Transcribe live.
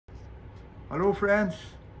Hello friends,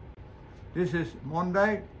 this is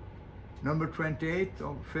Monday, number 28th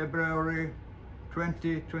of February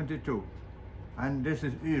 2022, and this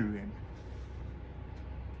is Fredrick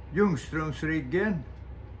Ljungström's riggen.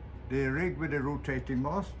 The rig with the rotating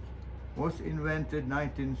mast was invented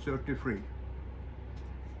 1933.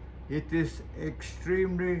 It is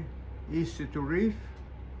extremely easy to reef,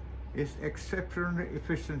 is exceptionally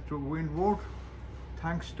efficient to windward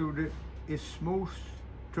thanks to its smooth,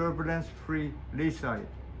 turbulence-free lee side.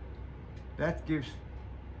 That gives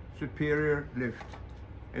superior lift.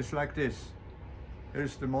 It's like this.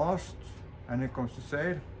 Here's the mast and it comes to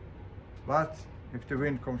sail, but if the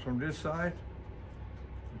wind comes from this side,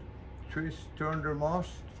 twist, turn the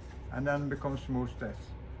mast and then becomes smooth as.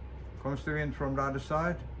 Comes the wind from the other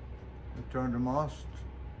side, you turn the mast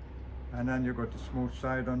and then you got the smooth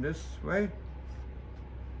side on this way.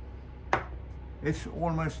 It's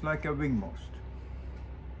almost like a wingmast.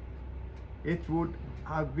 It would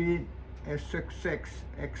have been a success,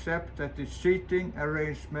 except that the seating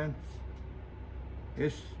arrangement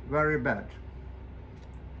is very bad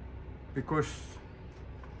because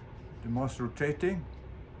the mast rotating.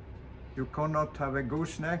 You cannot have a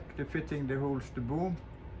gooseneck fitting the holes to boom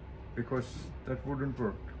because that wouldn't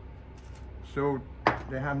work. So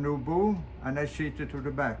they have no boom and they seat it to the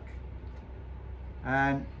back,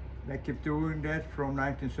 and they keep doing that from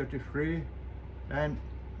 1933. Then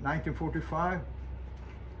 1945,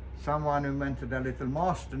 someone invented a little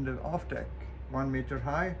mast in the aft deck, 1 meter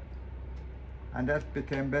high, and that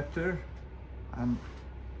became better, and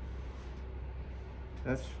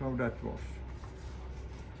that's how that was.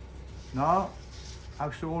 Now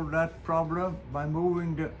I've solved that problem by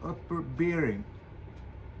moving the upper bearing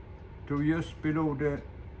to just below the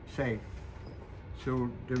sail. So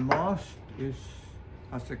the mast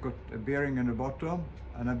has got a bearing in the bottom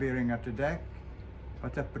and a bearing at the deck,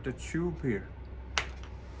 but I put a tube here.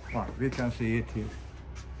 Well, we can see it here.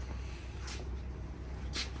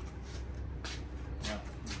 Yeah,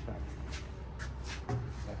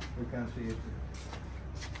 we can see it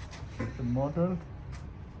here. It's a model.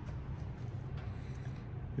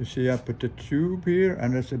 You see I put a tube here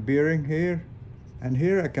and there's a bearing here, and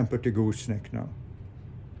here I can put the gooseneck now.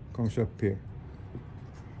 Comes up here.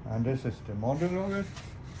 And this is the model of it.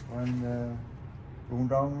 When boom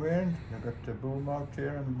downwind, you got the boom out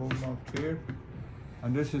here and boom out here.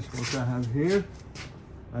 And this is what I have here.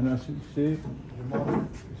 And as you see, the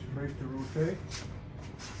mast is free to rotate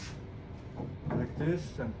like this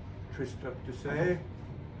and twist up the sail.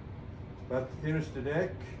 But here's the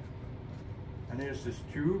deck, and here's this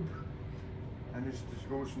tube, and here's this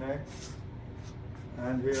gooseneck.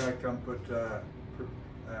 And here I can put a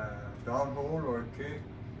downhole or a kick,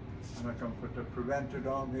 and I can put a preventer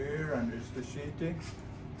down here, and there's the seating.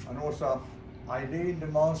 And also I lean the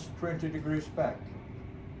mast 20 degrees back,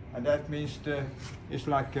 and that means it's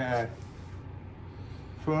like a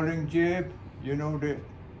furling jib, you know,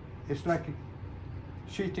 it's like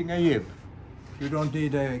sheeting a jib. You don't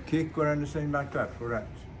need a kick or anything like that for that.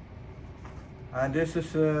 And this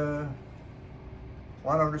is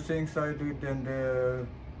one of the things I did in the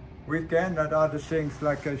weekend, and other things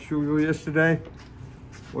like I showed you yesterday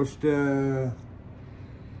was the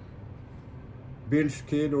bilge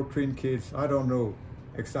keel or twin keels. I don't know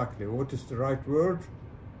exactly what is the right word,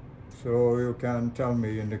 so you can tell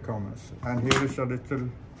me in the comments. And here is a little,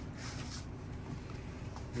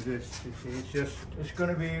 this, you see, it's going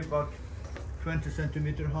to be about 20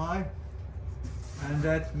 centimeter high, and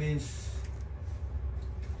that means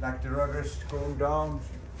like the rudders going down,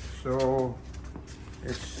 so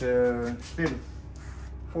it's still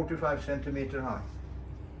 45 centimeter high,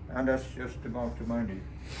 and that's just about my need.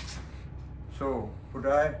 So for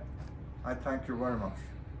that, I thank you very much.